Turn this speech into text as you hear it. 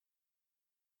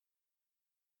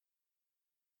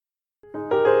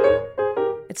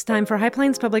It's time for High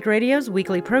Plains Public Radio's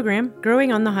weekly program,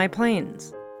 Growing on the High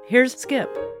Plains. Here's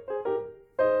Skip.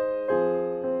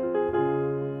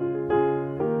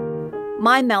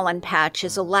 My melon patch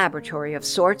is a laboratory of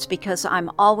sorts because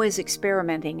I'm always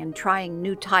experimenting and trying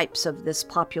new types of this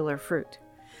popular fruit.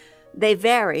 They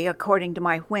vary according to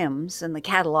my whims and the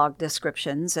catalog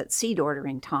descriptions at seed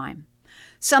ordering time.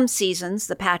 Some seasons,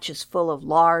 the patch is full of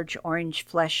large,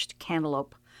 orange-fleshed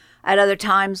cantaloupe. At other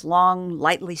times, long,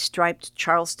 lightly striped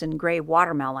Charleston gray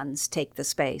watermelons take the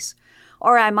space.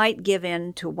 Or I might give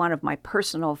in to one of my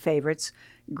personal favorites,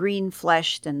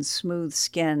 green-fleshed and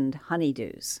smooth-skinned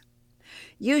honeydews.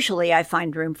 Usually I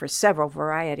find room for several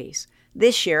varieties.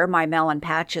 This year, my melon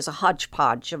patch is a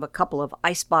hodgepodge of a couple of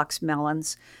icebox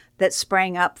melons that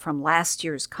sprang up from last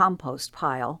year's compost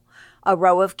pile, a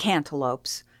row of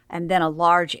cantaloupes, and then a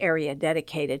large area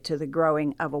dedicated to the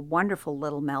growing of a wonderful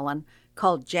little melon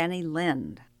called Jenny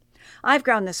Lind. I've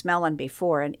grown this melon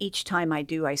before, and each time I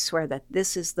do, I swear that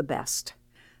this is the best,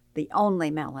 the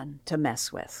only melon to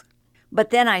mess with. But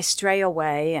then I stray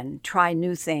away and try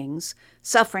new things,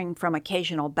 suffering from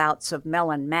occasional bouts of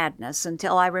melon madness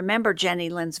until I remember Jenny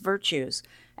Lind's virtues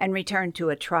and return to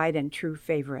a tried-and-true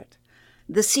favorite.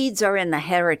 The seeds are in the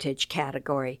heritage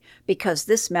category because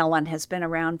this melon has been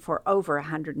around for over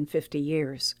 150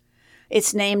 years.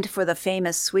 It's named for the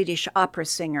famous Swedish opera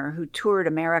singer who toured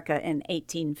America in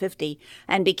 1850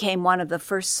 and became one of the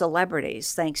first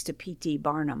celebrities thanks to P.T.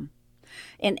 Barnum.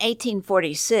 In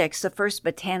 1846, the first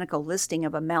botanical listing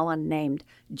of a melon named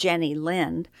Jenny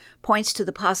Lind points to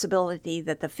the possibility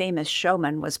that the famous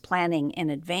showman was planning in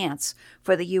advance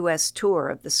for the U.S. tour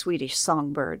of the Swedish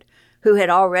songbird, who had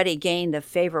already gained a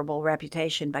favorable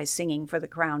reputation by singing for the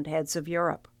crowned heads of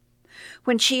Europe.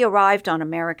 When she arrived on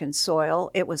American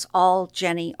soil, it was all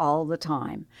Jenny all the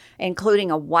time, including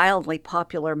a wildly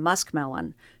popular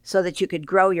muskmelon, so that you could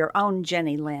grow your own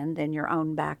Jenny Lind in your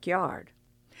own backyard.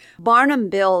 Barnum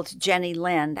billed Jenny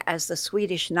Lind as the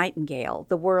Swedish nightingale,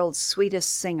 the world's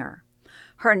sweetest singer.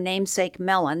 Her namesake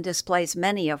melon displays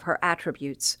many of her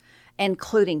attributes,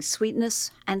 including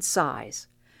sweetness and size.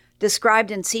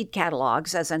 Described in seed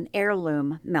catalogs as an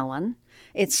heirloom melon,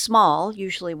 it's small,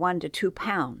 usually 1 to 2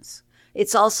 pounds.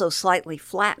 It's also slightly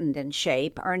flattened in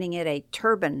shape, earning it a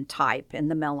turban type in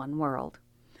the melon world.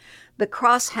 The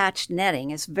cross-hatched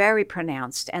netting is very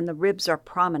pronounced and the ribs are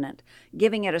prominent,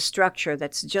 giving it a structure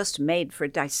that's just made for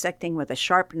dissecting with a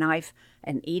sharp knife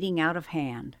and eating out of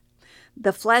hand.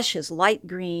 The flesh is light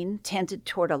green, tinted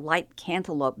toward a light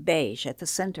cantaloupe beige at the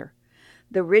center.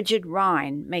 The rigid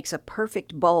rind makes a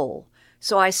perfect bowl,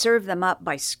 so I serve them up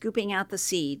by scooping out the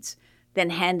seeds, then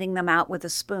handing them out with a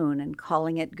spoon and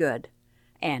calling it good.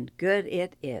 And good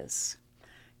it is.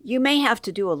 You may have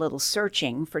to do a little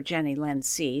searching for Jenny Lind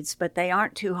seeds, but they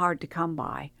aren't too hard to come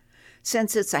by.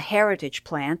 Since it's a heritage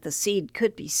plant, the seed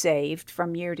could be saved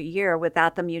from year to year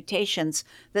without the mutations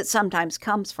that sometimes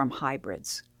comes from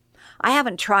hybrids. I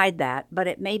haven't tried that, but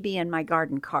it may be in my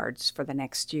garden cards for the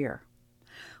next year.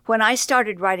 When I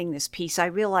started writing this piece, I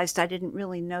realized I didn't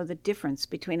really know the difference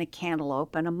between a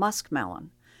cantaloupe and a muskmelon.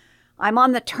 I'm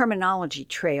on the terminology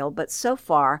trail, but so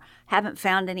far haven't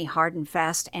found any hard and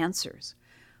fast answers.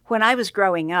 When I was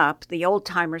growing up, the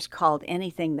old-timers called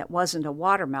anything that wasn't a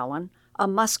watermelon a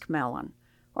muskmelon,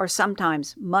 or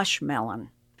sometimes mushmelon.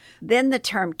 Then the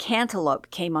term cantaloupe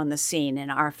came on the scene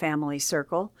in our family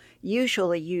circle,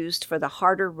 usually used for the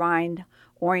harder rind,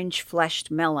 orange-fleshed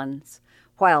melons,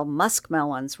 while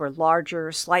muskmelons were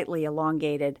larger, slightly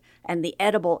elongated, and the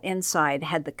edible inside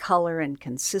had the color and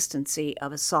consistency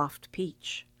of a soft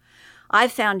peach. I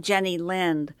found Jenny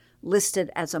Lind listed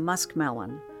as a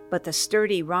muskmelon, but the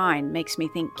sturdy rind makes me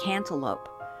think cantaloupe,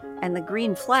 and the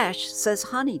green flesh says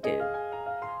honeydew.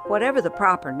 Whatever the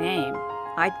proper name,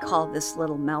 I'd call this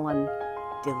little melon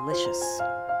delicious.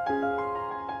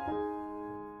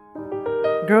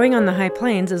 Growing on the High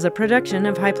Plains is a production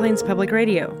of High Plains Public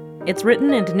Radio. It's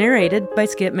written and narrated by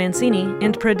Skip Mancini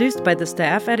and produced by the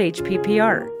staff at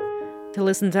HPPR. To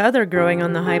listen to other Growing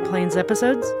on the High Plains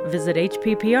episodes, visit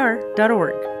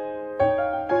hppr.org.